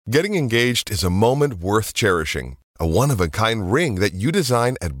Getting engaged is a moment worth cherishing. A one-of-a-kind ring that you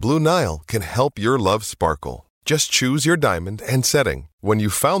design at Blue Nile can help your love sparkle. Just choose your diamond and setting. When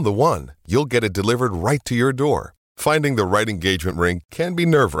you've found the one, you'll get it delivered right to your door. Finding the right engagement ring can be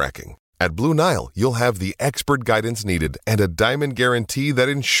nerve-wracking. At Blue Nile, you'll have the expert guidance needed and a diamond guarantee that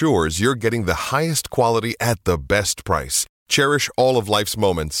ensures you're getting the highest quality at the best price. Cherish all of life's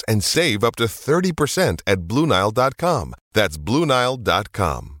moments and save up to 30% at BlueNile.com. That's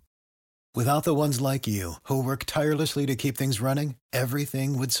BlueNile.com. Without the ones like you, who work tirelessly to keep things running,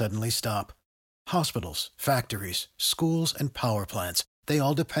 everything would suddenly stop. Hospitals, factories, schools, and power plants, they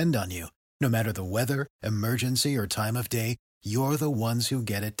all depend on you. No matter the weather, emergency, or time of day, you're the ones who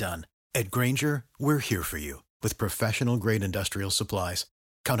get it done. At Grainger, we're here for you with professional-grade industrial supplies.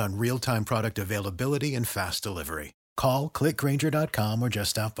 Count on real-time product availability and fast delivery. Call, click Grainger.com, or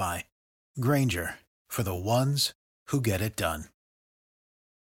just stop by. Grainger, for the ones who get it done.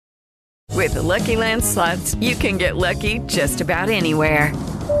 With the Lucky Land Slots, you can get lucky just about anywhere.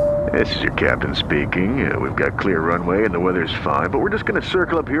 This is your captain speaking. We've got clear runway and the weather's fine, but we're just going to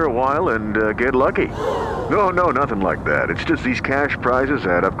circle up here a while and get lucky. No, nothing like that. It's just these cash prizes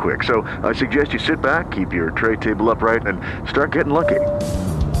add up quick. So I suggest you sit back, keep your tray table upright, and start getting lucky.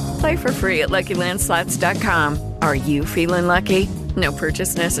 Play for free at LuckyLandSlots.com. Are you feeling lucky? No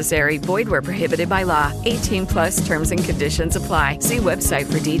purchase necessary. Void where prohibited by law. 18 plus terms and conditions apply. See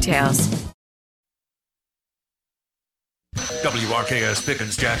website for details. WRKS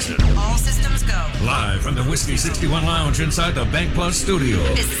Pickens Jackson. All systems go. Live from the Whiskey 61 Lounge inside the Bank Plus studio.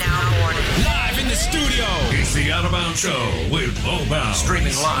 This is Out of Order. Live in the studio. It's the Out of Bounds Show with Bo Bounds.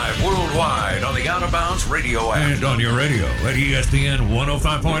 Streaming live worldwide on the Out of Bounds radio app. And on your radio at ESPN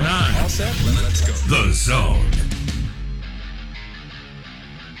 105.9. All set? Let's go. The Zone.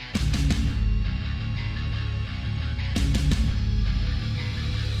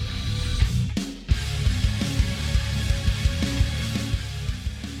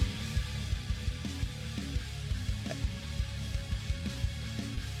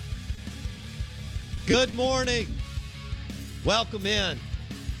 Good morning. Welcome in.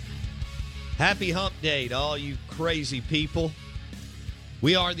 Happy hump day to all you crazy people.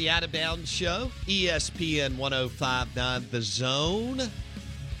 We are the Out of Bounds Show, ESPN 105.9 The Zone.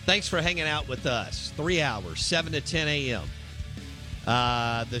 Thanks for hanging out with us. 3 hours, 7 to 10 a.m.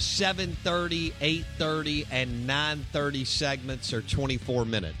 The 7:30, 8:30, and 9:30 segments are 24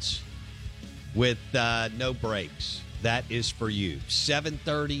 minutes with no breaks. That is for you.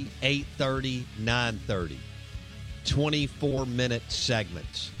 7:30, 8:30, 9:30. 24-minute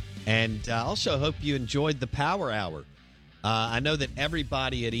segments. And I also hope you enjoyed the Power Hour. I know that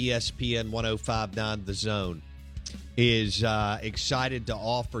everybody at ESPN 105.9 The Zone is excited to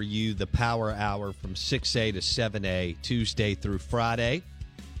offer you the Power Hour from 6A to 7A, Tuesday through Friday.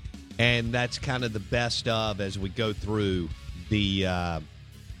 And that's kind of the best of as we go through the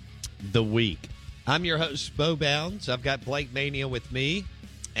week. I'm your host, Bo Bounds. I've got Blake Mania with me,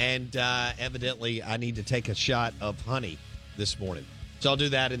 and evidently I need to take a shot of honey this morning. So I'll do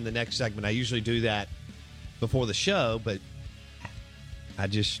that in the next segment. I usually do that before the show, but I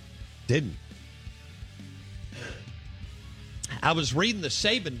just didn't. I was reading the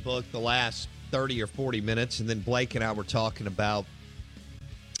Saban book the last 30 or 40 minutes, and then Blake and I were talking about,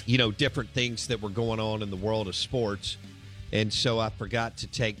 different things that were going on in the world of sports. And so I forgot to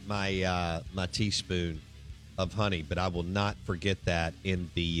take my my teaspoon of honey, but I will not forget that in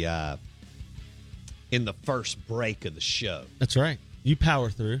the first break of the show. That's right. You power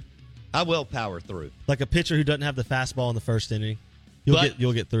through. I will power through. Like a pitcher who doesn't have the fastball in the first inning.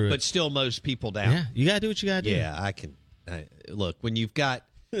 You'll get through it. But still most people down. Yeah, you got to do what you got to do. Yeah, I can. Look, when you've got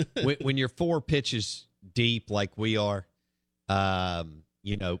when you're 4 pitches deep like we are,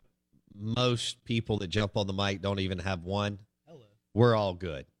 most people that jump on the mic don't even have one. Hello. We're all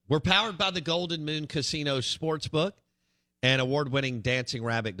good. We're powered by the Golden Moon Casino Sportsbook and award-winning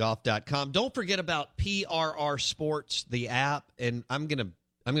DancingRabbitGolf.com. Don't forget about PRR Sports, the app, and I'm gonna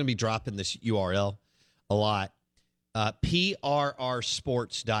be dropping this URL a lot.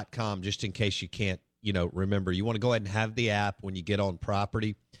 PRRsports.com, just in case you can't, remember. You want to go ahead and have the app when you get on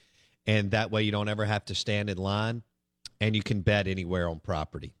property, and that way you don't ever have to stand in line, and you can bet anywhere on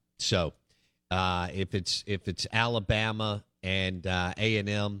property. So if it's Alabama and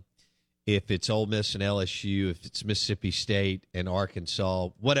A&M, if it's Ole Miss and LSU, if it's Mississippi State and Arkansas,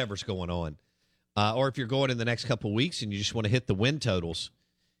 whatever's going on, or if you're going in the next couple of weeks and you just want to hit the win totals,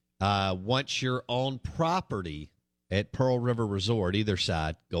 once you're on property at Pearl River Resort, either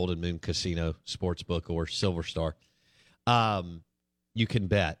side, Golden Moon Casino Sportsbook or Silver Star, you can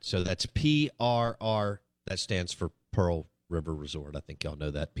bet. So that's PRR. That stands for Pearl River Resort. I think y'all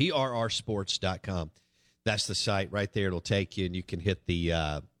know that. PRRsports.com. That's the site right there. It'll take you, and you can hit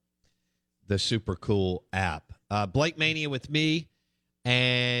the super cool app. Blake Mania with me,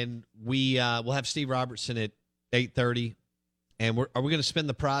 and we'll have Steve Robertson at 8:30. And are we going to spin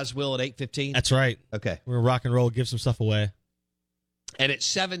the prize wheel at 8:15? That's right. Okay. We're going to rock and roll, give some stuff away. And at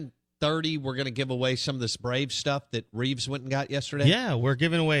 7:30, we're going to give away some of this Brave stuff that Reeves went and got yesterday? Yeah, we're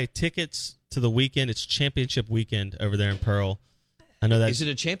giving away tickets to the weekend. It's championship weekend over there in Pearl. I know that. Is it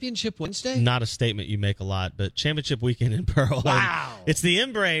a championship Wednesday? Not a statement you make a lot, but championship weekend in Pearl. Wow. And it's the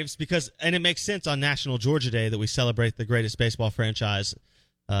M Braves and it makes sense on National Georgia Day that we celebrate the greatest baseball franchise,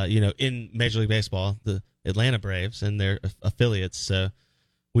 in Major League Baseball, the Atlanta Braves and their affiliates. So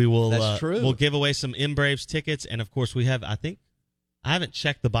we will. That's true. We'll give away some M Braves tickets, and of course we have. I haven't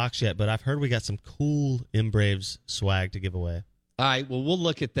checked the box yet, but I've heard we got some cool M Braves swag to give away. All right. Well, we'll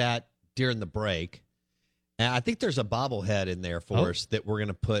look at that during the break. And I think there's a bobblehead in there for us that we're going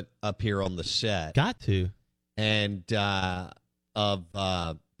to put up here on the set. Got to. And of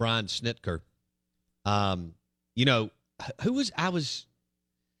Brian Snitker. I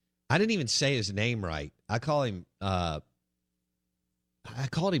didn't even say his name right. I called him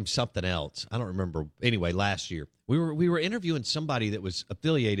something else. I don't remember. Anyway, last year we were interviewing somebody that was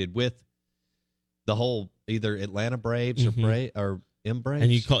affiliated with the whole either Atlanta Braves or M Braves.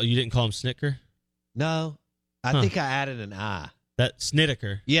 And you didn't call him Snitker? No, I think I added an I. That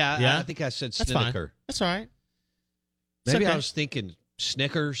Snitker. Yeah, I think I said That's Snitker. Fine. That's all right. Maybe okay. I was thinking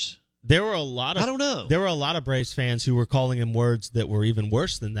Snickers. There were a lot of. I don't know. There were a lot of Braves fans who were calling him words that were even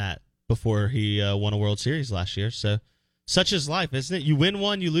worse than that before he won a World Series last year. So, such is life, isn't it? You win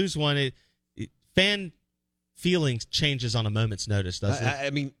one, you lose one. Fan feelings changes on a moment's notice, doesn't it?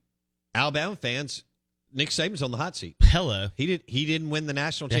 I mean, Alabama fans. Nick Saban's on the hot seat. Hello. He didn't win the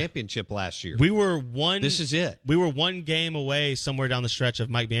national championship last year. This is it. We were one game away somewhere down the stretch of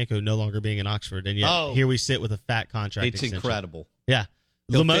Mike Bianco no longer being in Oxford, and yet here we sit with a fat contract extension. Incredible. Yeah.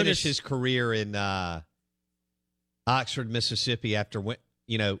 He'll finish his career in Oxford, Mississippi after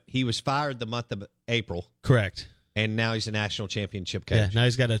he was fired the month of April. Correct. And now he's a national championship coach. Yeah, now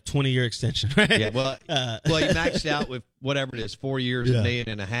he's got a 20-year extension, right? Yeah, well, he maxed out with whatever it is, 4 years, $1.5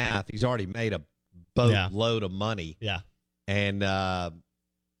 million. He's already made a boatload of money. Yeah. And one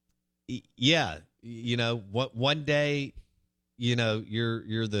day, you're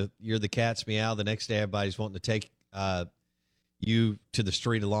the cat's meow. The next day, everybody's wanting to take you to the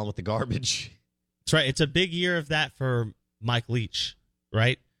street along with the garbage. That's right. It's a big year of that for Mike Leach,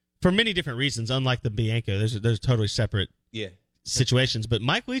 right? For many different reasons, unlike the Bianco. There's totally separate situations. But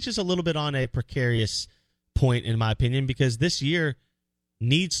Mike Leach is a little bit on a precarious point, in my opinion, because this year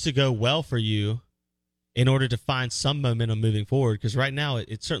needs to go well for you in order to find some momentum moving forward. Because right now,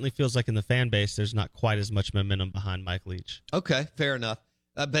 it certainly feels like in the fan base, there's not quite as much momentum behind Mike Leach. Okay, fair enough.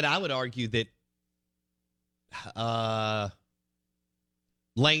 But I would argue that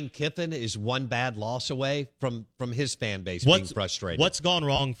Lane Kiffin is one bad loss away from his fan base being frustrated. What's gone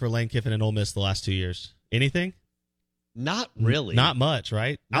wrong for Lane Kiffin and Ole Miss the last 2 years? Anything? Not really. Not much,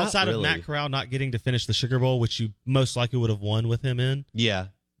 right? Not Outside really. of Matt Corral not getting to finish the Sugar Bowl, which you most likely would have won with him in. Yeah.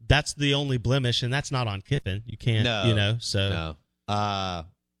 That's the only blemish, and that's not on Kiffin. You can't, so. No.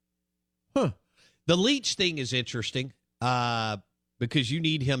 The Leach thing is interesting because you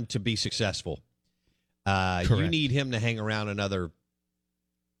need him to be successful. You need him to hang around another,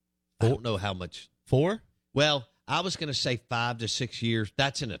 I don't know how much. 4? Well, I was going to say 5 to 6 years.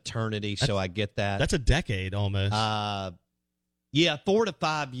 That's an eternity, so I get that. That's a decade almost. 4 to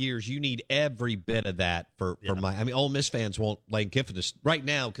 5 years. You need every bit of that for my. I mean, Ole Miss fans want Lane Kiffin to right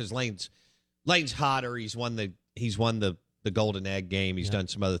now because Lane's hotter. He's won the Golden Egg game. He's done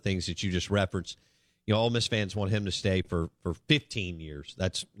some other things that you just referenced. Ole Miss fans want him to stay for 15 years.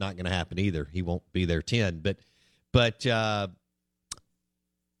 That's not going to happen either. He won't be there 10. But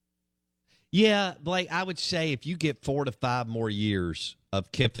Blake, I would say if you get 4 to 5 more years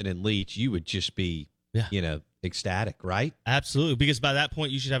of Kiffin and Leach, you would just be, ecstatic, right? Absolutely, because by that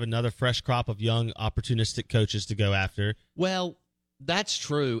point, you should have another fresh crop of young, opportunistic coaches to go after. Well, that's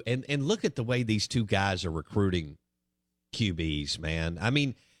true. And look at the way these two guys are recruiting QBs, man. I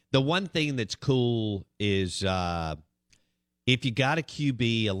mean, the one thing that's cool is if you got a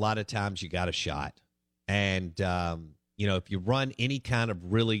QB, a lot of times you got a shot. And, if you run any kind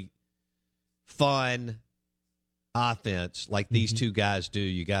of really fun offense like these two guys do,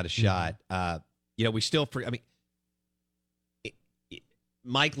 you got a shot. We still –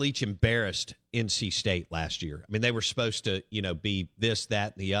 Mike Leach embarrassed NC State last year. I mean, they were supposed to, be this,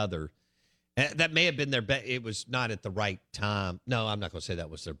 that, and the other. That may have been their bet. It was not at the right time. No, I'm not going to say that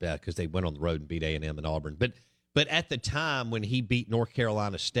was their bet because they went on the road and beat A&M and Auburn. But at the time when he beat North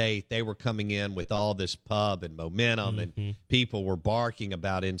Carolina State, they were coming in with all this pub and momentum, and people were barking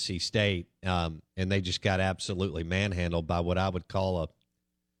about NC State, and they just got absolutely manhandled by what I would call a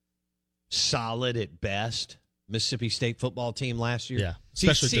solid at best Mississippi State football team last year. Yeah,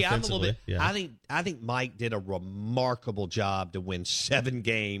 especially see, I'm a defensively. little bit. I think Mike did a remarkable job to win 7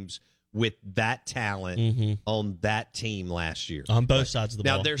 games with that talent on that team last year on both sides of the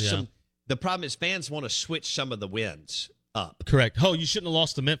ball. Now there's some. The problem is fans want to switch some of the wins up. Correct. Oh, you shouldn't have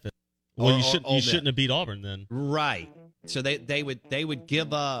lost to Memphis. Well, you shouldn't have beat Auburn then. Right. So they would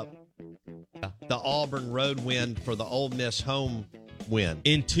give up the Auburn road win for the Ole Miss home win.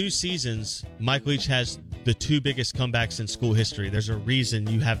 In 2 seasons, Mike Leach has the 2 biggest comebacks in school history. There's a reason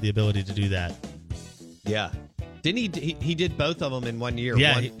you have the ability to do that. Yeah. Didn't he did both of them in 1 year?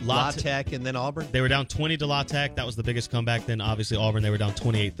 Yeah, La Tech and then Auburn? They were down 20 to La Tech. That was the biggest comeback. Then, obviously, Auburn, they were down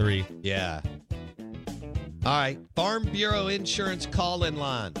 28-3. Yeah. All right. Farm Bureau Insurance call-in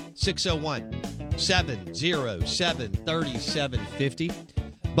line,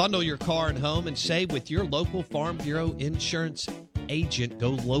 601-707-3750. Bundle your car and home and save with your local Farm Bureau Insurance agent. Go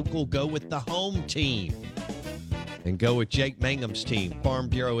local. Go with the home team. And go with Jake Mangum's team, Farm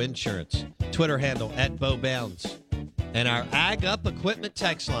Bureau Insurance. Twitter handle @BoBounds. And our Ag Up Equipment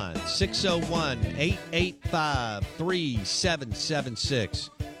text line,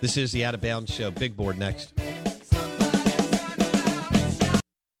 601-885-3776. This is the Out of Bounds Show. Big Board next.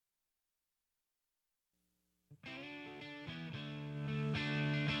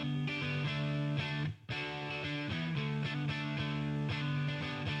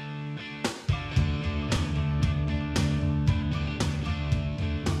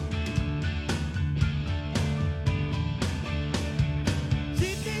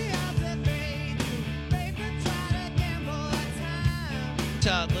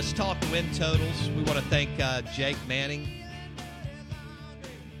 Let's talk win totals. We want to thank Jake Manning.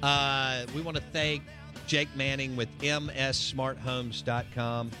 We want to thank Jake Manning with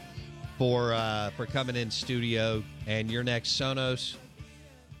mssmarthomes.com for coming in studio, and your next Sonos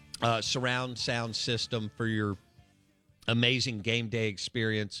surround sound system for your amazing game day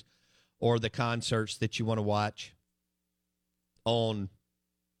experience or the concerts that you want to watch on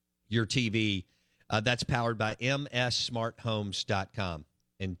your TV. That's powered by mssmarthomes.com.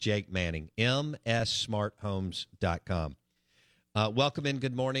 And Jake Manning, mssmarthomes.com. Welcome in.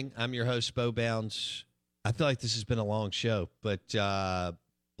 Good morning. I'm your host, Bo Bounds. I feel like this has been a long show, but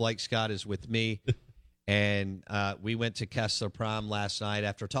Blake Scott is with me. And we went to Kessler Prime last night.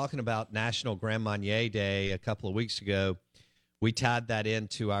 After talking about National Grand Marnier Day a couple of weeks ago, we tied that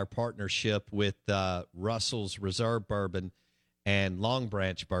into our partnership with Russell's Reserve Bourbon and Long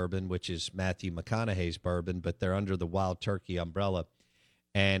Branch Bourbon, which is Matthew McConaughey's bourbon, but they're under the Wild Turkey umbrella.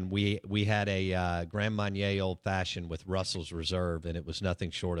 And we had a Grand Marnier Old Fashioned with Russell's Reserve, and it was nothing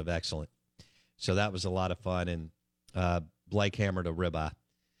short of excellent. So that was a lot of fun. And Blake hammered a ribeye,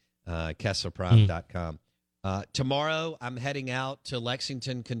 KesslerPrime.com. Tomorrow, I'm heading out to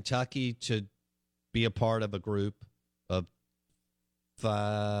Lexington, Kentucky to be a part of a group of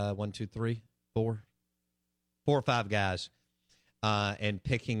 4 or 5 guys and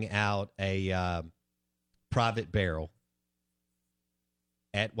picking out a private barrel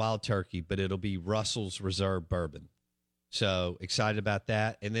at Wild Turkey, but it'll be Russell's Reserve Bourbon. So excited about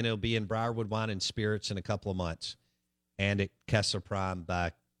that. And then it'll be in Briarwood Wine and Spirits in a couple of months and at Kessler Prime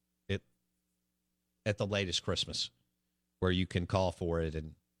at the latest Christmas, where you can call for it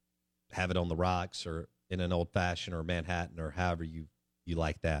and have it on the rocks or in an old fashioned or Manhattan or however you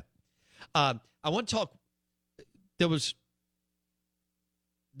like that. I want to talk. There was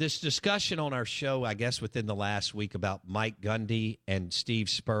this discussion on our show, I guess, within the last week about Mike Gundy and Steve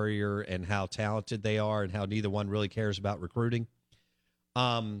Spurrier and how talented they are and how neither one really cares about recruiting.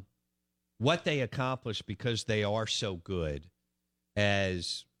 What they accomplish because they are so good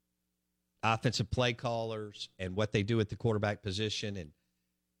as offensive play callers and what they do at the quarterback position. And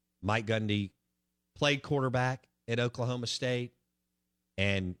Mike Gundy played quarterback at Oklahoma State,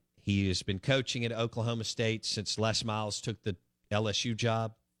 and he has been coaching at Oklahoma State since Les Miles took the LSU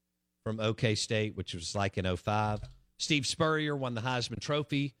job from OK State, which was like in 2005. Steve Spurrier won the Heisman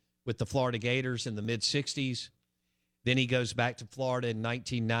Trophy with the Florida Gators in the mid-'60s. Then he goes back to Florida in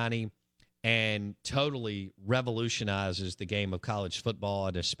 1990 and totally revolutionizes the game of college football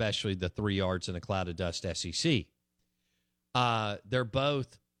and especially the 3 yards in a cloud of dust SEC. They're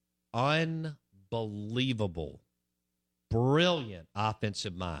both unbelievable, brilliant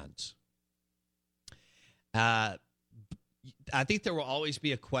offensive minds. I think there will always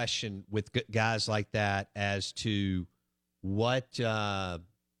be a question with guys like that as to what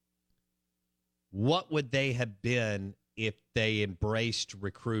what would they have been if they embraced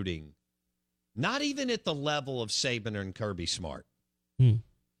recruiting? Not even at the level of Saban and Kirby Smart.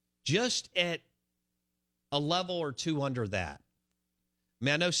 Just at a level or two under that. I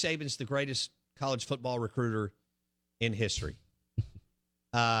mean, I know Saban's the greatest college football recruiter in history.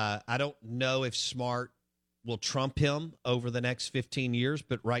 I don't know if Smart will trump him over the next 15 years,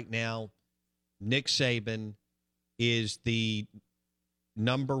 but right now, Nick Saban is the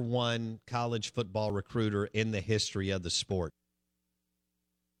number one college football recruiter in the history of the sport.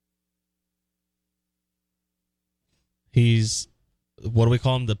 He's, what do we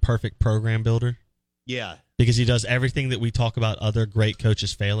call him, the perfect program builder? Yeah. Because he does everything that we talk about other great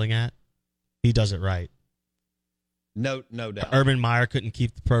coaches failing at. He does it right. No doubt. Urban Meyer couldn't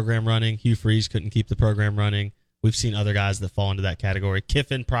keep the program running. Hugh Freeze couldn't keep the program running. We've seen other guys that fall into that category.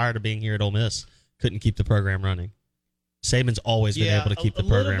 Kiffin, prior to being here at Ole Miss, couldn't keep the program running. Saban's always been able to keep the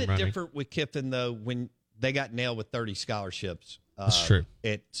program running. A little bit different with Kiffin, though, when they got nailed with 30 scholarships That's true.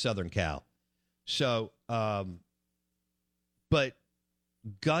 At Southern Cal. So, but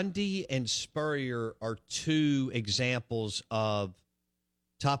Gundy and Spurrier are two examples of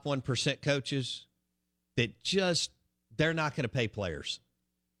top 1% coaches that just, they're not going to pay players.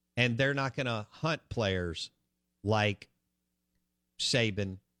 And they're not going to hunt players like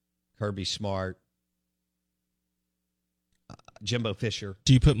Saban, Kirby Smart, Jimbo Fisher.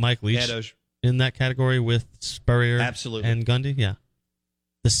 Do you put Mike Leach in that category with Spurrier Absolutely. And Gundy? Yeah.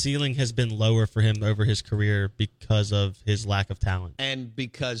 The ceiling has been lower for him over his career because of his lack of talent. And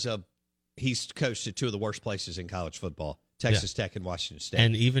because of he's coached at two of the worst places in college football, Texas Tech and Washington State.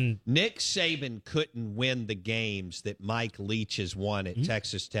 And even Nick Saban couldn't win the games that Mike Leach has won at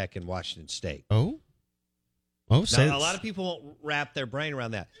Texas Tech and Washington State. Oh, now, a lot of people won't wrap their brain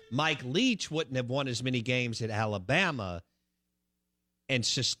around that. Mike Leach wouldn't have won as many games at Alabama and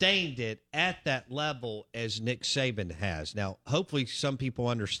sustained it at that level as Nick Saban has. Now, hopefully some people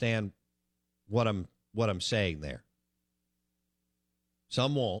understand what I'm saying there.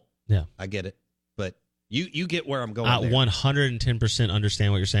 Some won't. Yeah. I get it. But you get where I'm going I there. 110%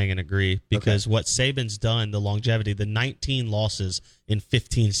 understand what you're saying and agree, because what Saban's done, the longevity, the 19 losses in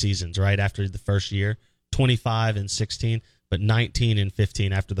 15 seasons, right after the first year, 25 and 16, but 19 and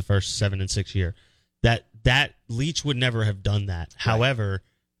 15 after the first 7 and 6 year. That Leach would never have done that. Right. However,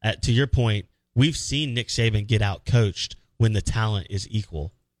 to your point, we've seen Nick Saban get out coached when the talent is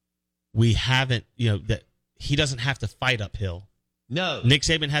equal. We haven't, that he doesn't have to fight uphill. No. Nick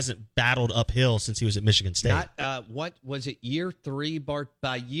Saban hasn't battled uphill since he was at Michigan State. What was it, year 3?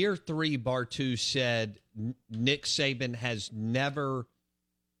 By year 3, Bartu said Nick Saban has never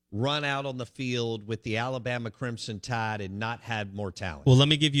run out on the field with the Alabama Crimson Tide and not had more talent. Well, let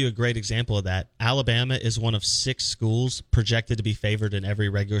me give you a great example of that. Alabama is one of 6 schools projected to be favored in every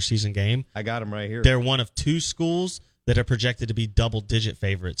regular season game. I got them right here. They're one of 2 schools that are projected to be double-digit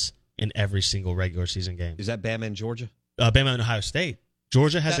favorites in every single regular season game. Is that Bama and Georgia? Bama and Ohio State.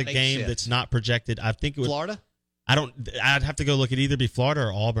 Georgia has a game sense. that's not projected. I think it was Florida? I'd have to go look at either be Florida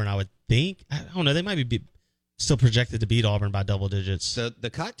or Auburn, I would think. I don't know. They might be still projected to beat Auburn by double digits.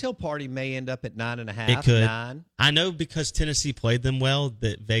 The cocktail party may end up at 9.5. It could. 9. I know because Tennessee played them well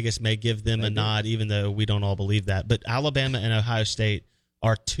that Vegas may give them a nod, even though we don't all believe that. But Alabama and Ohio State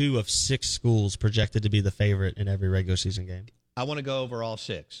are 2 of 6 schools projected to be the favorite in every regular season game. I want to go over all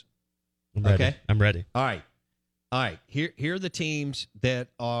 6. I'm ready. Okay? I'm ready. All right. Here are the teams that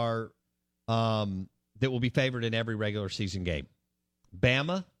are that will be favored in every regular season game.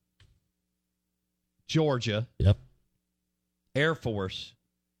 Bama, Georgia, yep, Air Force,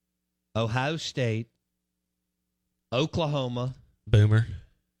 Ohio State, Oklahoma, Boomer,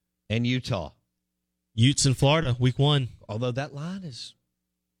 and Utah. Utes in Florida, week 1. Although that line is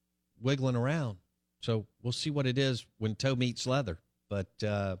wiggling around. So we'll see what it is when toe meets leather. But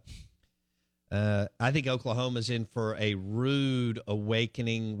I think Oklahoma's in for a rude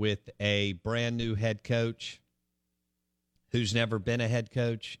awakening with a brand new head coach who's never been a head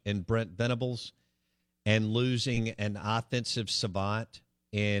coach in Brent Venables, and losing an offensive savant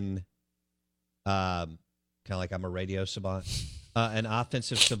in kind of like I'm a radio savant, an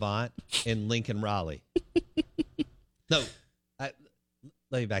offensive savant in Lincoln Riley. No, let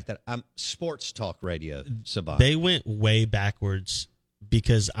me back that up. I'm sports talk radio savant. They went way backwards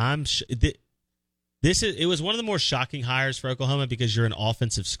because it was one of the more shocking hires for Oklahoma because you're an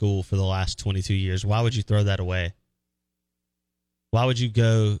offensive school for the last 22 years. Why would you throw that away? Why would you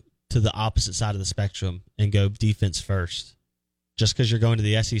go to the opposite side of the spectrum and go defense first? Just because you're going to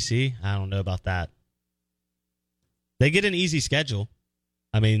the SEC? I don't know about that. They get an easy schedule.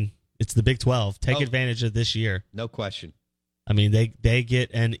 I mean, it's the Big 12. Take advantage of this year. No question. I mean, they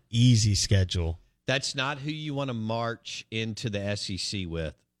get an easy schedule. That's not who you want to march into the SEC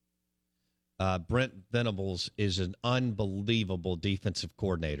with. Brent Venables is an unbelievable defensive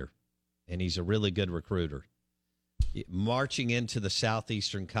coordinator, and he's a really good recruiter. Marching into the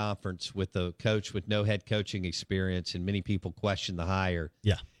Southeastern Conference with a coach with no head coaching experience, and many people question the hire.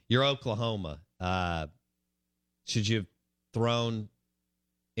 Yeah. You're Oklahoma. Should you have thrown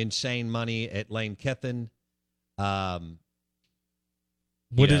insane money at Lane Kiffin?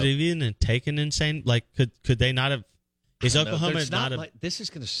 Would it have even taken insane? Like, could they not have? Is Oklahoma not? This is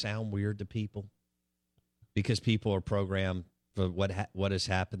going to sound weird to people because people are programmed for what has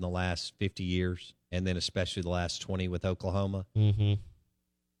happened the last 50 years, and then especially the last 20 with Oklahoma. Mm-hmm.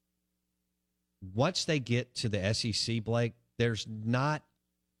 Once they get to the SEC, Blake, there's not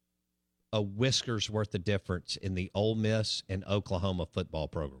a whisker's worth of difference in the Ole Miss and Oklahoma football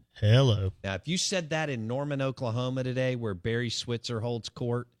program. Hello. Now, if you said that in Norman, Oklahoma today, where Barry Switzer holds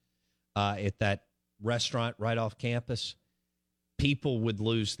court at that restaurant right off campus, people would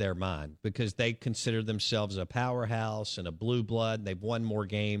lose their mind because they consider themselves a powerhouse and a blue blood. And they've won more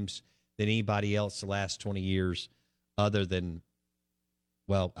games than anybody else the last 20 years other than,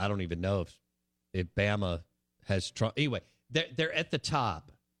 well, I don't even know if Bama has – anyway, they're at the top.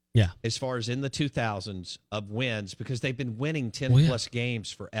 Yeah. As far as in the 2000s of wins, because they've been winning 10-plus games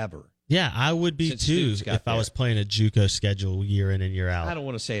forever. Yeah, I would be too if I was playing a JUCO schedule year in and year out. I don't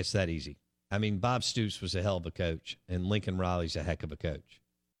want to say it's that easy. I mean, Bob Stoops was a hell of a coach, and Lincoln Riley's a heck of a coach.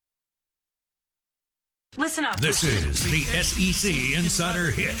 Listen up. This is the SEC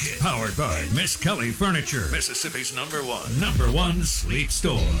Insider Hit, powered by Miss Kelly Furniture, Mississippi's number one sleep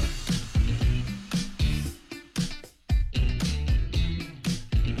store.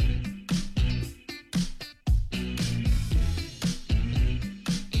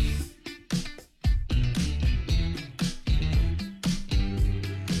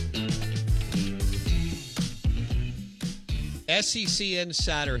 SEC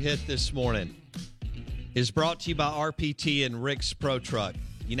Insider Hit this morning is brought to you by RPT and Rick's Pro Truck.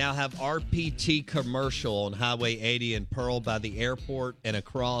 You now have RPT commercial on Highway 80 in Pearl by the airport and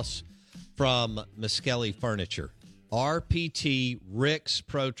across from Miskelly Furniture. RPT,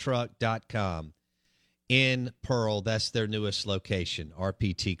 ricksprotruck.com in Pearl. That's their newest location,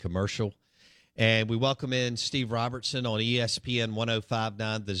 RPT commercial. And we welcome in Steve Robertson on ESPN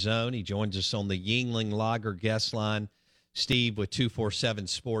 105.9 The Zone. He joins us on the Yingling Lager guest line. Steve with 247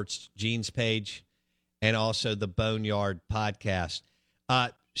 Sports Gene's page and also the Boneyard podcast.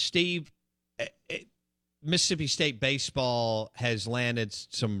 Steve, Mississippi State baseball has landed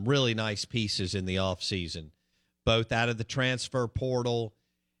some really nice pieces in the offseason, both out of the transfer portal,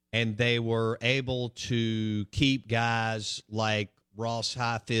 and they were able to keep guys like Ross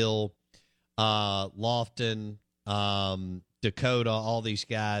Highfield, Lofton, Dakota, all these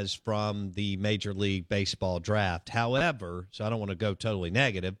guys from the Major League Baseball draft. However, so I don't want to go totally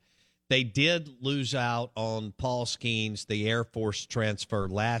negative, they did lose out on Paul Skeens, the Air Force transfer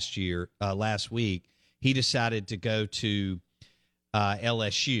last week. He decided to go to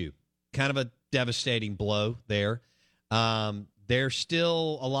LSU. Kind of a devastating blow there. There's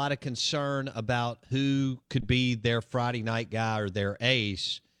still a lot of concern about who could be their Friday night guy or their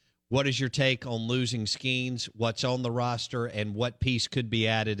ace. What is your take on losing Skeens, what's on the roster, and what piece could be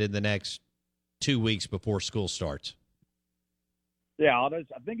added in the next 2 weeks before school starts? Yeah, I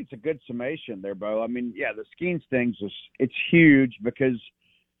think it's a good summation there, Bo. I mean, yeah, the Skeens thing it's huge because,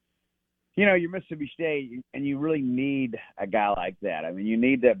 you know, you're Mississippi State, and you really need a guy like that. I mean, you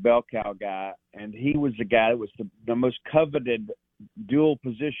need that bell cow guy, and he was the guy that was the most coveted dual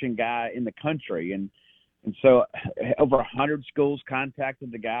position guy in the country, and so over 100 schools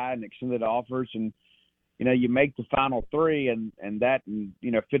contacted the guy and extended offers. And, you know, you make the final three and that, and, you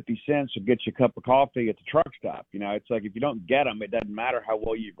know, 50 cents will get you a cup of coffee at the truck stop. You know, it's like if you don't get them, it doesn't matter how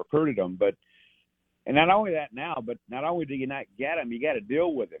well you've recruited them. And not only that now, but not only do you not get him, you got to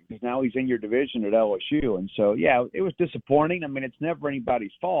deal with him because now he's in your division at LSU. And so, yeah, it was disappointing. I mean, it's never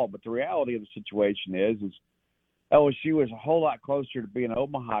anybody's fault, but the reality of the situation is LSU is a whole lot closer to being an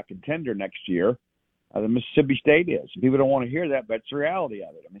Omaha contender next year than Mississippi State is. People don't want to hear that, but it's the reality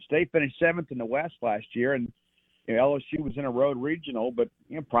of it. I mean, State finished 7th in the West last year, and you know, LSU was in a road regional, but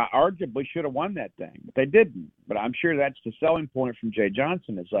you know, arguably should have won that thing, but they didn't. But I'm sure that's the selling point from Jay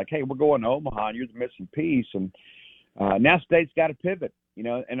Johnson. It's like, hey, we're going to Omaha, and you're the missing piece, and now State's got to pivot. You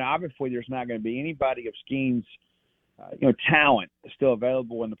know, and obviously there's not going to be anybody of Skeens' talent still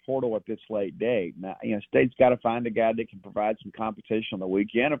available in the portal at this late date. Now, you know, State's got to find a guy that can provide some competition on the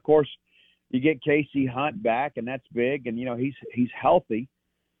weekend. Of course, you get Casey Hunt back, and that's big, and you know he's healthy.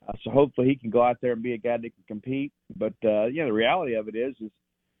 So hopefully he can go out there and be a guy that can compete. But, the reality of it is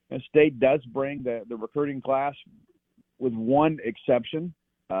State does bring the recruiting class with one exception.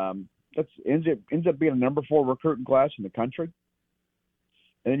 That ends up being a number 4 recruiting class in the country.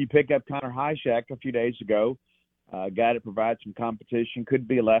 And then you pick up Connor Highshack a few days ago, a guy that provides some competition, could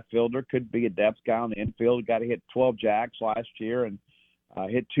be a left fielder, could be a depth guy on the infield, got to hit 12 jacks last year and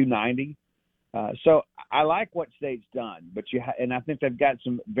hit 290. So I like what State's done, but and I think they've got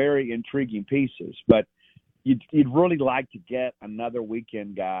some very intriguing pieces. But you'd really like to get another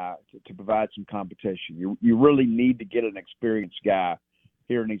weekend guy to provide some competition. You really need to get an experienced guy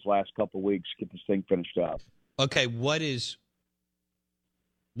here in these last couple of weeks to get this thing finished up. Okay, what's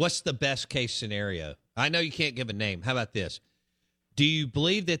the best case scenario? I know you can't give a name. How about this? Do you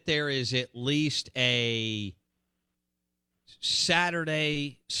believe that there is at least a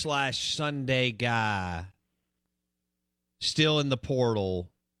Saturday/Sunday guy still in the portal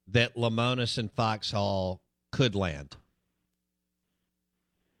that Lemonis and Foxhall could land?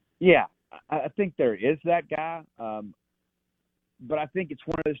 Yeah, I think there is that guy. But I think it's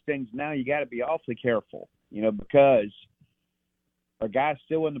one of those things now you got to be awfully careful, because are guys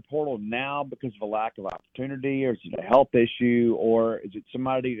still in the portal now because of a lack of opportunity, or is it a health issue, or is it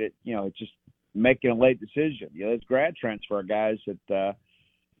somebody that, it's just making a late decision? Those grad transfer guys that,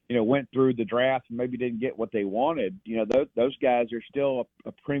 went through the draft and maybe didn't get what they wanted. Those guys are still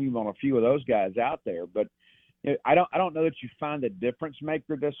a premium on a few of those guys out there. But I don't know that you find a difference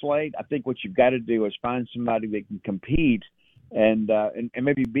maker this late. I think what you've got to do is find somebody that can compete and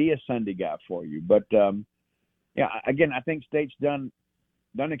maybe be a Sunday guy for you. But again, I think State's done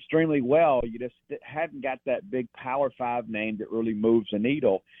extremely well. You just hadn't got that big Power 5 name that really moves the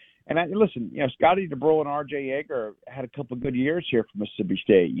needle. And listen, Scotty DeBro and R.J. Yeager had a couple of good years here for Mississippi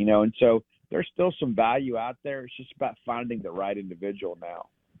State, and so there's still some value out there. It's just about finding the right individual now.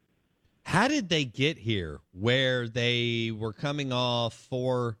 How did they get here where they were coming off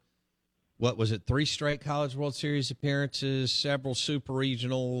 3 straight College World Series appearances, several super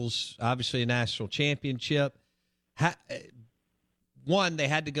regionals, obviously a national championship? One, they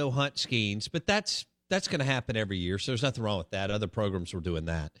had to go hunt Skeens, but that's going to happen every year, so there's nothing wrong with that. Other programs were doing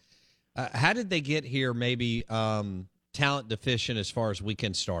that. How did they get here maybe talent deficient as far as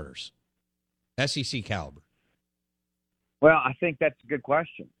weekend starters? SEC caliber. Well, I think that's a good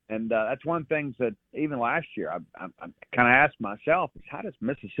question. And that's one of the things that even last year I kind of asked myself is, how does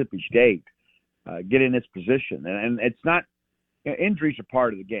Mississippi State get in this position? And it's not injuries are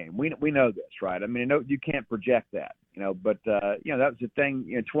part of the game. We know this, right? I mean, you can't project that, but that was the thing.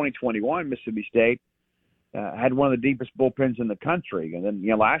 In 2021, Mississippi State had one of the deepest bullpens in the country. And then,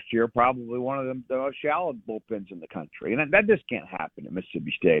 last year, probably one of the most shallow bullpens in the country. And that just can't happen at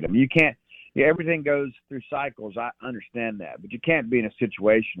Mississippi State. I mean, you can't. Everything goes through cycles. I understand that, but you can't be in a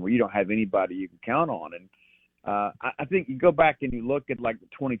situation where you don't have anybody you can count on. And I think you go back and you look at like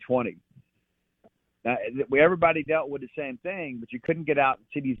 2020. Everybody dealt with the same thing, but you couldn't get out and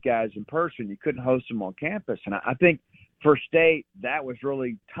see these guys in person. You couldn't host them on campus. And I think for State, that was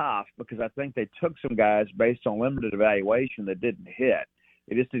really tough because I think they took some guys based on limited evaluation that didn't hit.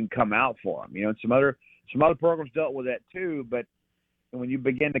 It just didn't come out for them. And some other programs dealt with that too, but when you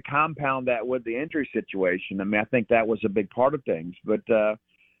begin to compound that with the injury situation, I mean, I think that was a big part of things. But, and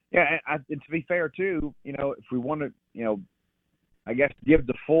to be fair, too, if we want to, I guess, give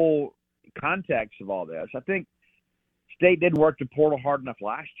the full context of all this, I think State didn't work the portal hard enough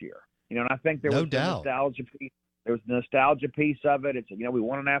last year. And I think there was the nostalgia piece. There was the nostalgia piece of it. It's, we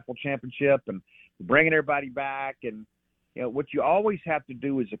won a national championship and we're bringing everybody back. And, what you always have to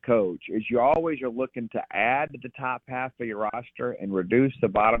do as a coach is you always are looking to add to the top half of your roster and reduce the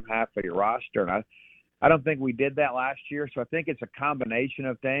bottom half of your roster. And I don't think we did that last year. So I think it's a combination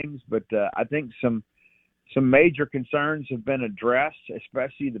of things, but I think some major concerns have been addressed,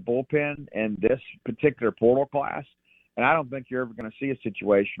 especially the bullpen and this particular portal class. And I don't think you're ever going to see a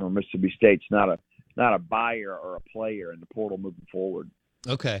situation where Mississippi State's not a buyer or a player in the portal moving forward.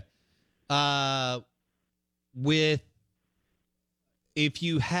 Okay. If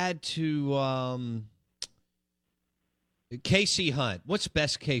you had to KC Hunt, what's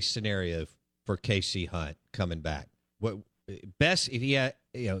best case scenario for KC Hunt coming back? What best if he has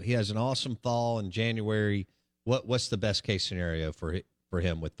an awesome fall in January? What's the best case scenario for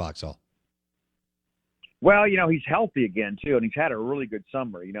him with Foxhall? Well, he's healthy again too, and he's had a really good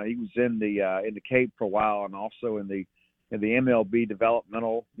summer. He was in the Cape for a while, and also in the MLB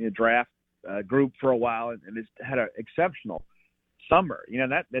developmental draft group for a while, and has had an exceptional summer.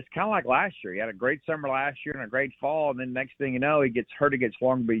 That's kind of like last year. He had a great summer last year and a great fall, and then next thing you know, he gets hurt against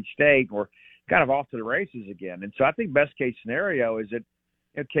Long Beach State, and we're kind of off to the races again. And so I think best case scenario is that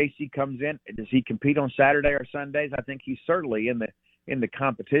Casey comes in. Does he compete on Saturday or Sundays? I think he's certainly in the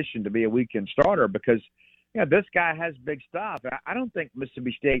competition to be a weekend starter because this guy has big stuff. I don't think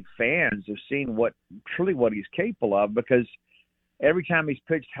Mississippi State fans have seen what he's capable of because every time he's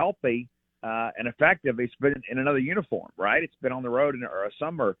pitched healthy and effective, he's been in another uniform, right? It's been on the road or a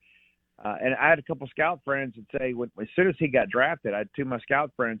summer. And I had a couple scout friends that say as soon as he got drafted, I had two of my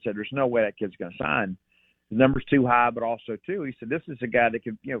scout friends said, "There's no way that kid's going to sign. The number's too high, but also too." He said, "This is a guy that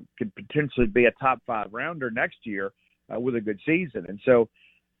could potentially be a top 5 rounder next year with a good season." And so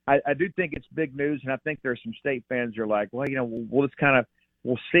I do think it's big news, and I think there's some State fans who are like, well, we'll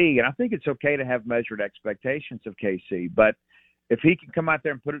see. And I think it's okay to have measured expectations of KC, but if he can come out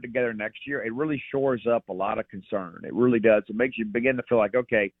there and put it together next year, it really shores up a lot of concern. It really does. It makes you begin to feel like,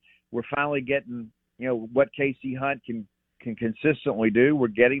 okay, we're finally getting, what Casey Hunt can consistently do. We're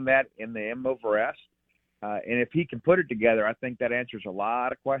getting that in the M over S. And if he can put it together, I think that answers a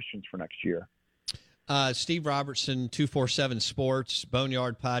lot of questions for next year. Steve Robertson, 247 Sports,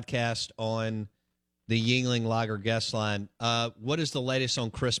 Boneyard Podcast on the Yuengling Lager guest line. What is the latest on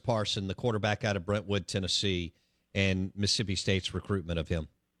Chris Parson, the quarterback out of Brentwood, Tennessee, and Mississippi State's recruitment of him?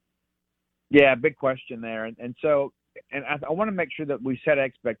 Yeah, big question there. And so I want to make sure that we set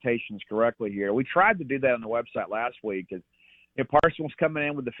expectations correctly here. We tried to do that on the website last week. Parson was coming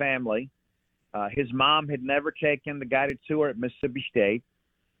in with the family. His mom had never taken the guided tour at Mississippi State.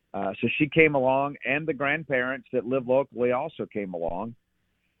 So she came along, and the grandparents that live locally also came along.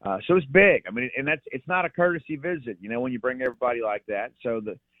 So it's big. I mean, and it's not a courtesy visit, when you bring everybody like that. So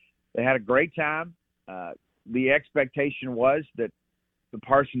they had a great time. The expectation was that the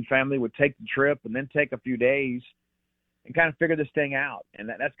Parson family would take the trip and then take a few days and kind of figure this thing out. And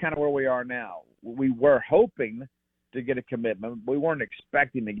that's kind of where we are now. We were hoping to get a commitment. We weren't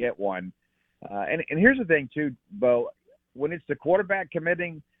expecting to get one. And here's the thing, too, Bo. When it's the quarterback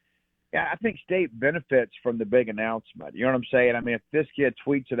committing, I think State benefits from the big announcement. You know what I'm saying? I mean, if this kid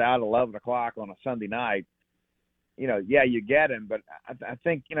tweets it out at 11 o'clock on a Sunday night, you get him. But I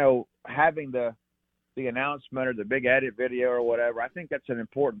think, having the announcement or the big edit video or whatever, I think that's an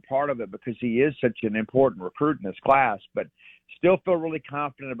important part of it because he is such an important recruit in this class. But still feel really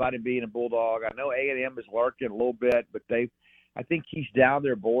confident about him being a Bulldog. I know A&M is lurking a little bit, but I think he's down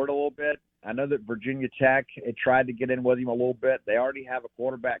their board a little bit. I know that Virginia Tech had tried to get in with him a little bit. They already have a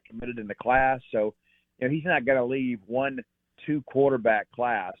quarterback committed in the class, so he's not going to leave 1-2 quarterback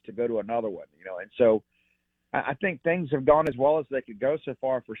class to go to another one. And so I think things have gone as well as they could go so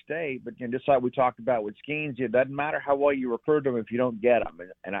far for State. But just like we talked about with Skeens, it doesn't matter how well you recruit them if you don't get them.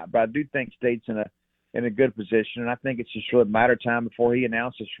 But I do think State's in a good position, and I think it's just really a matter of time before he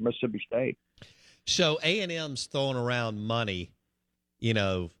announces for Mississippi State. So A&M's throwing around money,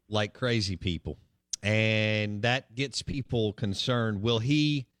 like crazy people, and that gets people concerned. Will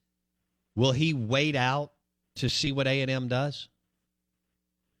he wait out to see what A&M does?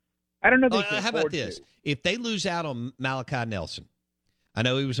 I don't know. How about this? If they lose out on Malachi Nelson, I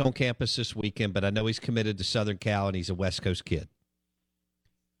know he was on campus this weekend, but I know he's committed to Southern Cal and he's a West Coast kid.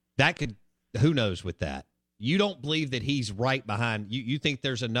 Who knows with that? You don't believe that he's right behind you. You think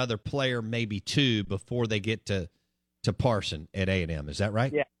there's another player, maybe two, before they get to Parson at A&M. Is that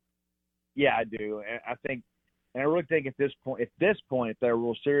right? Yeah, I do. And I really think at this point, if they're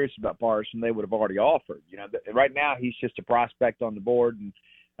real serious about Parson, they would have already offered. Right now he's just a prospect on the board and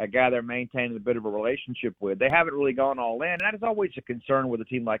a guy they're maintaining a bit of a relationship with. They haven't really gone all in. And that is always a concern with a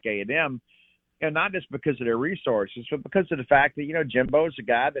team like A&M, not just because of their resources, but because of the fact that, Jimbo's a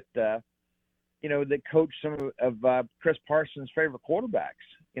guy that, that coached some of Chris Parsons' favorite quarterbacks.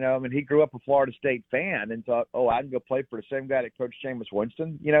 He grew up a Florida State fan and thought, I can go play for the same guy that coached Jameis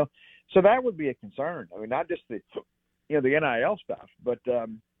Winston, So that would be a concern. Not just the NIL stuff, but,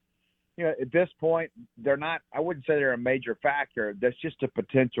 at this point, they're not – I wouldn't say they're a major factor. That's just a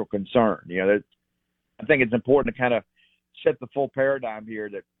potential concern. I think it's important to kind of set the full paradigm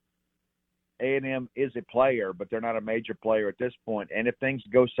here that A&M is a player, but they're not a major player at this point. And if things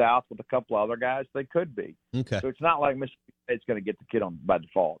go south with a couple other guys, they could be. Okay. So it's not like Mississippi State's going to get the kid on by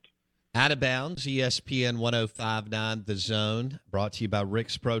default. Out of Bounds, ESPN 105.9 The Zone, brought to you by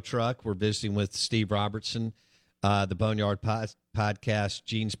Rick's Pro Truck. We're visiting with Steve Robertson, the Boneyard Podcast,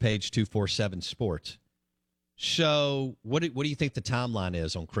 Gene's Page 247 Sports. So what do you think the timeline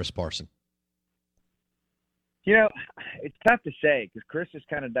is on Chris Parson? It's tough to say because Chris has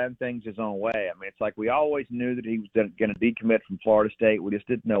kind of done things his own way. It's like we always knew that he was going to decommit from Florida State. We just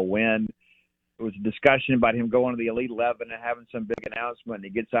didn't know when. There was a discussion about him going to the Elite 11 and having some big announcement, and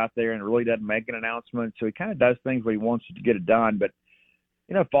he gets out there and really doesn't make an announcement. So he kind of does things when he wants to get it done. But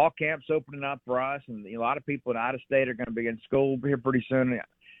fall camp's opening up for us, and a lot of people in out-of-state are going to be in school here pretty soon.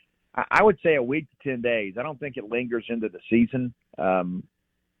 I would say a week to 10 days. I don't think it lingers into the season.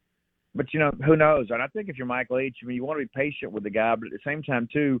 But, who knows? And I think if you're Mike Leach, you want to be patient with the guy, but at the same time,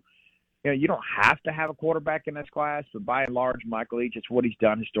 too, you don't have to have a quarterback in this class, but by and large, Mike Leach, it's what he's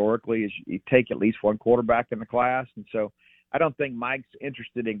done historically is you take at least one quarterback in the class. And so I don't think Mike's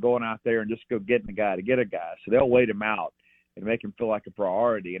interested in going out there and just go getting a guy to get a guy. So they'll wait him out and make him feel like a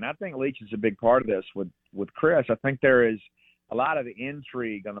priority. And I think Leach is a big part of this with Chris. I think there is a lot of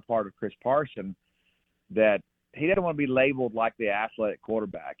intrigue on the part of Chris Parson that he doesn't want to be labeled like the athletic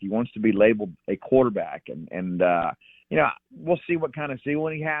quarterback. He wants to be labeled a quarterback. And we'll see what kind of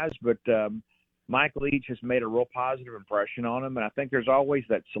ceiling he has, but Mike Leach has made a real positive impression on him. And I think there's always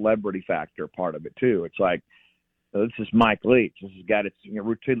that celebrity factor part of it too. It's like, this is Mike Leach. This is a guy that's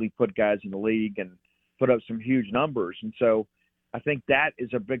routinely put guys in the league and put up some huge numbers. And so I think that is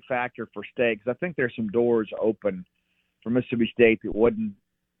a big factor for State, because I think there's some doors open for Mississippi State that wouldn't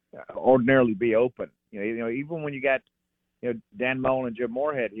ordinarily be open. Even when you got Dan Mullen and Jim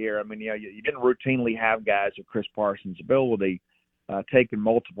Moorhead here, you didn't routinely have guys of Chris Parsons' ability taking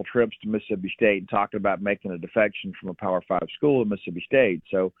multiple trips to Mississippi State and talking about making a defection from a Power 5 school at Mississippi State.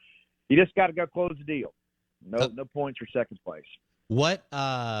 So you just got to go close the deal. No points for second place. What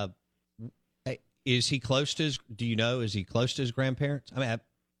is he close to? Do you know? Is he close to his grandparents?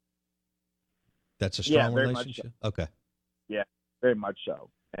 That's a strong relationship. So. Okay. Yeah, very much so.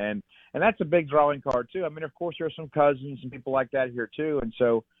 And that's a big drawing card too. Of course, there are some cousins and people like that here too. And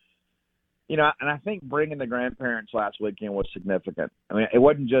so, and I think bringing the grandparents last weekend was significant. It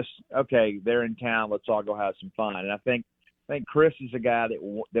wasn't just, okay, they're in town, let's all go have some fun. And I think Chris is a guy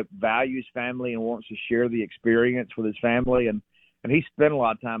that values family and wants to share the experience with his family. And he spent a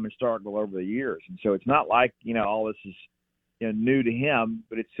lot of time in Starkville over the years. And so it's not like, all this is, new to him,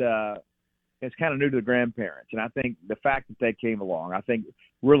 but it's kind of new to the grandparents. And I think the fact that they came along, I think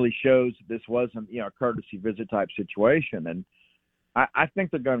really shows that this wasn't, a courtesy visit type situation. And I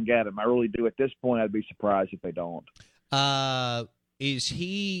think they're going to get him. I really do. At this point, I'd be surprised if they don't. Is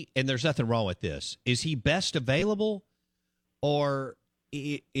he, and there's nothing wrong with this, is he best available, or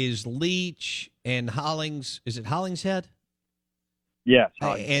is Leach and Hollings, is it Hollingshead? Yes.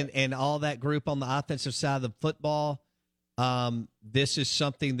 And all that group on the offensive side of the football, this is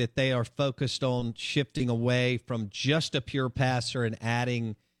something that they are focused on shifting away from just a pure passer and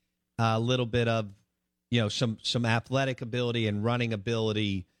adding a little bit of, some athletic ability and running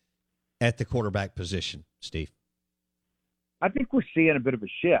ability at the quarterback position, Steve? I think we're seeing a bit of a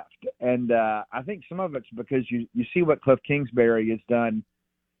shift. And I think some of it's because you see what Cliff Kingsbury has done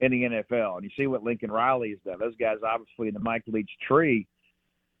in the NFL, and you see what Lincoln Riley has done. Those guys obviously in the Mike Leach tree.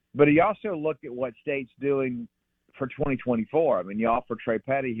 But you also look at what State's doing for 2024. You offer Trey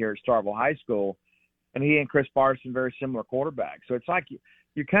Petty here at Starkville High School, and he and Chris Parson, very similar quarterbacks. So it's like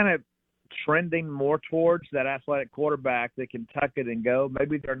you're kind of trending more towards that athletic quarterback that can tuck it and go.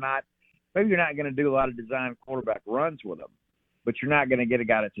 Maybe you're not going to do a lot of design quarterback runs with them, but you're not going to get a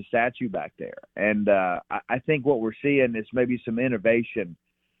guy that's a statue back there. And I think what we're seeing is maybe some innovation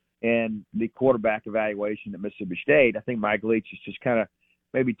in the quarterback evaluation at Mississippi State. I think Mike Leach is just kind of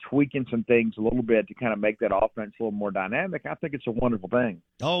maybe tweaking some things a little bit to kind of make that offense a little more dynamic. I think it's a wonderful thing.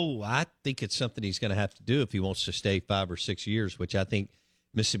 Oh, I think it's something he's going to have to do if he wants to stay 5 or 6 years, which I think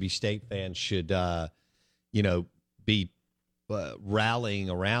Mississippi State fans should, be rallying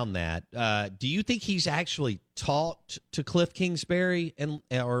around that. Do you think he's actually talked to Cliff Kingsbury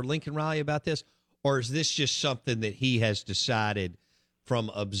or Lincoln Riley about this, or is this just something that he has decided from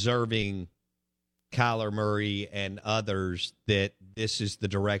observing Kyler Murray and others that this is the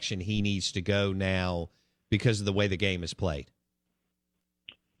direction he needs to go now because of the way the game is played?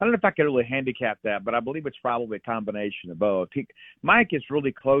 I don't know if I could really handicap that, but I believe it's probably a combination of both. Mike is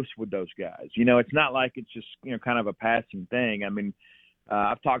really close with those guys. It's not like it's just, kind of a passing thing.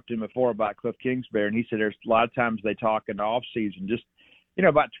 I've talked to him before about Cliff Kingsbury, and he said there's a lot of times they talk in the off season just,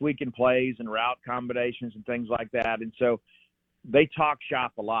 about tweaking plays and route combinations and things like that. And so they talk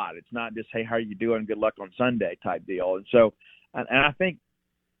shop a lot. It's not just, hey, how are you doing? Good luck on Sunday type deal. And so, and I think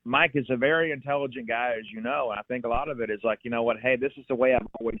Mike is a very intelligent guy, as you know. And I think a lot of it is like, hey, this is the way I've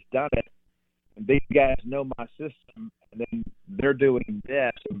always done it. And these guys know my system, and then they're doing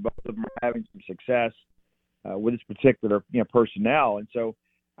this, and both of them are having some success with this particular, personnel. And so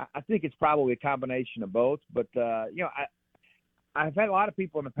I think it's probably a combination of both. But, I've had a lot of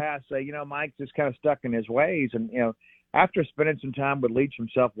people in the past say, Mike's just kind of stuck in his ways. And, after spending some time with Leach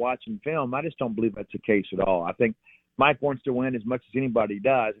himself watching film, I just don't believe that's the case at all. I think Mike wants to win as much as anybody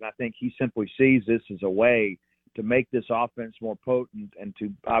does, and I think he simply sees this as a way make this offense more potent and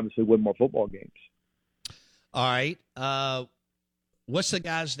to obviously win more football games. All right. What's the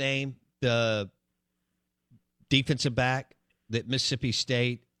guy's name? The defensive back that Mississippi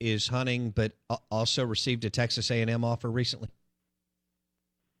State is hunting, but also received a Texas A&M offer recently?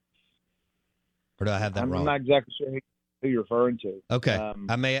 Or do I have that wrong? I'm not exactly sure who you're referring to. Okay.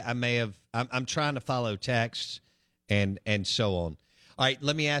 I may have. I'm trying to follow texts and so on. All right.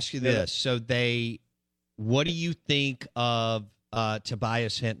 Let me ask you this. So what do you think of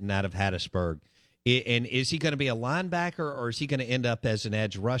Tobias Hinton out of Hattiesburg? And is he going to be a linebacker, or is he going to end up as an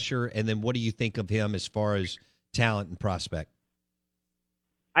edge rusher? And then what do you think of him as far as talent and prospect?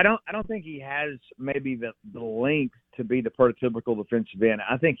 I don't think he has maybe the length to be the prototypical defensive end.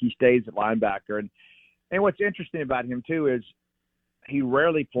 I think he stays at linebacker. And what's interesting about him, too, is he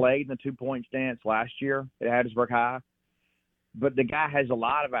rarely played in the two-point stance last year at Hattiesburg High. But the guy has a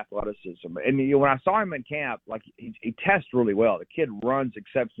lot of athleticism. And when I saw him in camp, like he tests really well. The kid runs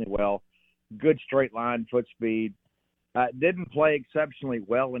exceptionally well, good straight line, foot speed. Didn't play exceptionally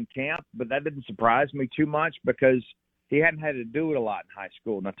well in camp, but that didn't surprise me too much because he hadn't had to do it a lot in high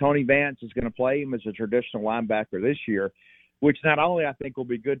school. Now, Tony Vance is going to play him as a traditional linebacker this year, which not only I think will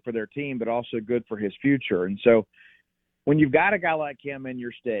be good for their team, but also good for his future. And so when you've got a guy like him in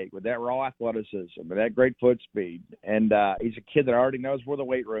your state with that raw athleticism and that great foot speed, and he's a kid that already knows where the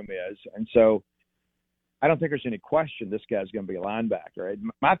weight room is, and so I don't think there's any question this guy's going to be a linebacker.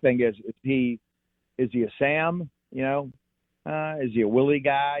 My thing is he a Sam? Is he a Willie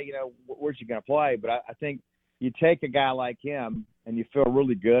guy? Where's he going to play? But I think you take a guy like him and you feel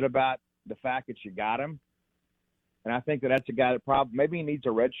really good about the fact that you got him. And I think that's a guy that probably maybe he needs a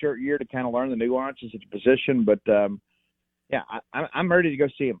redshirt year to kind of learn the nuances of the position. But, I'm ready to go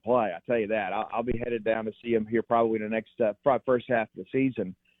see him play. I'll tell you that. I'll be headed down to see him here probably in the next probably first half of the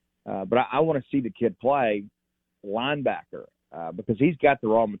season. But I want to see the kid play linebacker because he's got the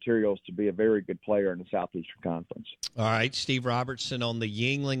raw materials to be a very good player in the Southeastern Conference. All right, Steve Robertson on the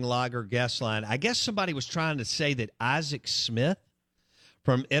Yingling Lager guest line. I guess somebody was trying to say that Isaac Smith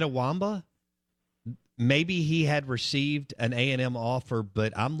from Itawamba, maybe he had received an A&M offer,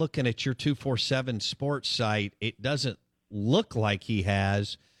 but I'm looking at your 247 Sports site. It doesn't look like he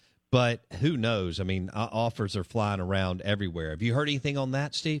has, but who knows? I mean, offers are flying around everywhere. Have you heard anything on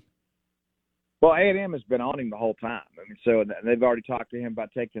that, Steve? Well, A&M has been on him the whole time. I mean, so they've already talked to him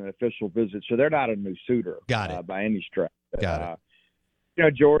about taking an official visit. So they're not a new suitor by any stretch. Got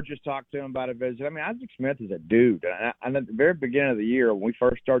it. George has talked to him about a visit. I mean, Isaac Smith is a dude. And at the very beginning of the year, when we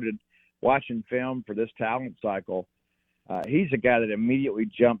first started watching film for this talent cycle, he's a guy that immediately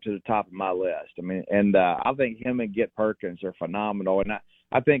jumped to the top of my list. I mean, and I think him and Get Perkins are phenomenal. And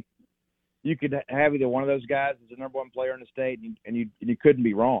I think you could have either one of those guys as the number one player in the state, and you couldn't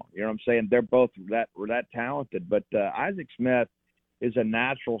be wrong. You know what I'm saying? They're both were that talented. But Isaac Smith is a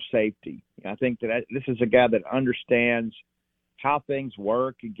natural safety. I think that this is a guy that understands how things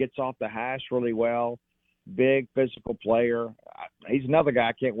work. He gets off the hash really well. Big physical player. He's another guy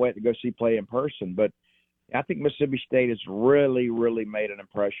I can't wait to go see play in person. But I think Mississippi State has really, really made an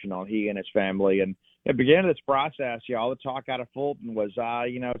impression on he and his family. And at the beginning of this process, all the talk out of Fulton was,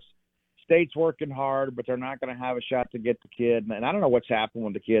 State's working hard, but they're not going to have a shot to get the kid. And I don't know what's happened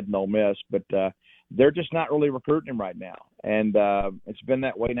with the kid in Ole Miss, but they're just not really recruiting him right now. And it's been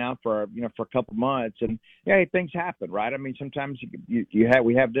that way now for a couple months. And things happen, right? I mean, sometimes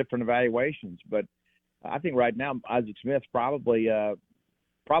we have different evaluations, but I think right now Isaac Smith's probably going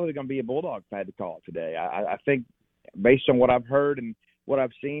to be a Bulldog if I had to call it today. I think based on what I've heard and what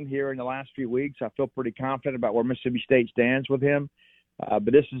I've seen here in the last few weeks, I feel pretty confident about where Mississippi State stands with him.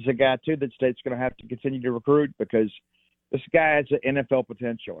 But this is a guy, too, that State's going to have to continue to recruit because this guy has an NFL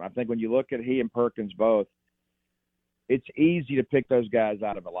potential. And I think when you look at he and Perkins both, it's easy to pick those guys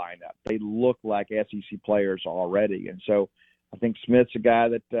out of a lineup. They look like SEC players already. And so I think Smith's a guy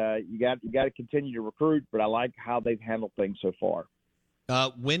that you got to continue to recruit, but I like how they've handled things so far.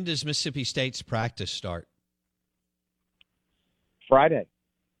 When does Mississippi State's practice start? Friday.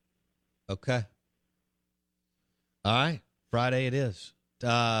 Okay. All right. Friday it is.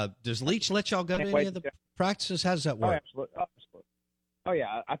 Does Leach let y'all go to any of the practices? How does that work? Oh, absolutely. Oh,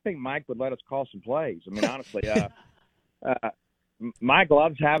 yeah. I think Mike would let us call some plays. I mean, honestly, Mike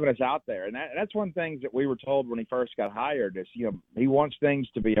loves having us out there. And that's one thing that we were told when he first got hired is, he wants things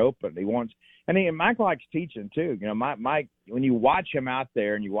to be open. Mike likes teaching too. Mike, when you watch him out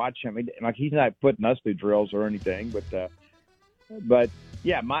there and you watch him, he's not putting us through drills or anything, but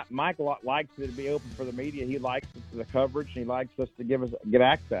yeah, Mike likes it to be open for the media. He likes the coverage, and he likes us to get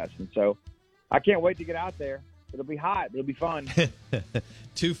access. And so I can't wait to get out there. It'll be hot. It'll be fun.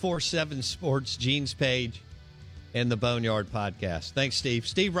 247 Sports, Gene's page. in the Boneyard Podcast. Thanks, Steve.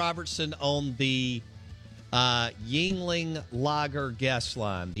 Steve Robertson on the Yuengling Lager guest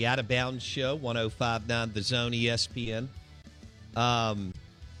line. The Out of Bounds Show, 105.9 The Zone ESPN,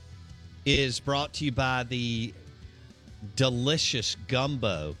 is brought to you by the delicious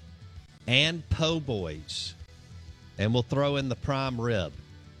gumbo and po' boys. And we'll throw in the prime rib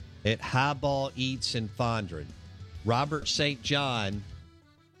at Highball Eats in Fondren. Robert St. John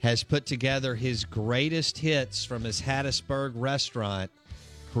has put together his greatest hits from his Hattiesburg restaurant,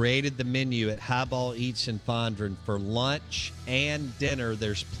 created the menu at Highball Eats in Fondren for lunch and dinner.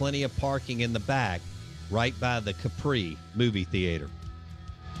 There's plenty of parking in the back right by the Capri movie theater.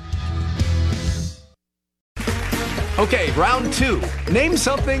 Okay, round two. Name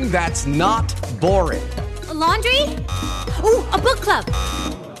something that's not boring. A laundry? Ooh, a book club.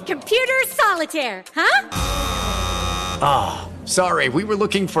 Computer solitaire, huh? Ah, oh, sorry, we were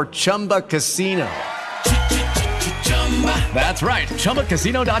looking for Chumba Casino. That's right,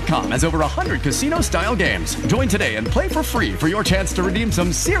 ChumbaCasino.com has over 100 casino-style games. Join today and play for free for your chance to redeem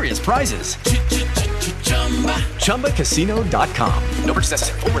some serious prizes. ChumbaCasino.com. No purchase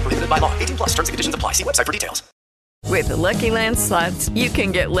necessary. Void where prohibited by law. 18+ terms and conditions apply. See website for details. With the Lucky Land Slots, you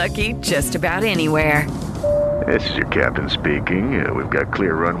can get lucky just about anywhere. This is your captain speaking. We've got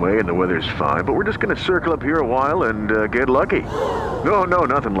clear runway and the weather's fine, but we're just going to circle up here a while and get lucky. No,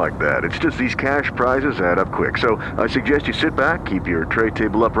 nothing like that. It's just these cash prizes add up quick. So I suggest you sit back, keep your tray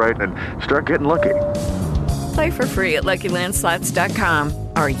table upright, and start getting lucky. Play for free at LuckyLandSlots.com.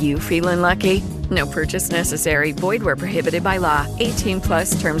 Are you feeling lucky? No purchase necessary. Void where prohibited by law.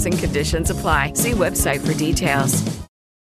 18+ terms and conditions apply. See website for details.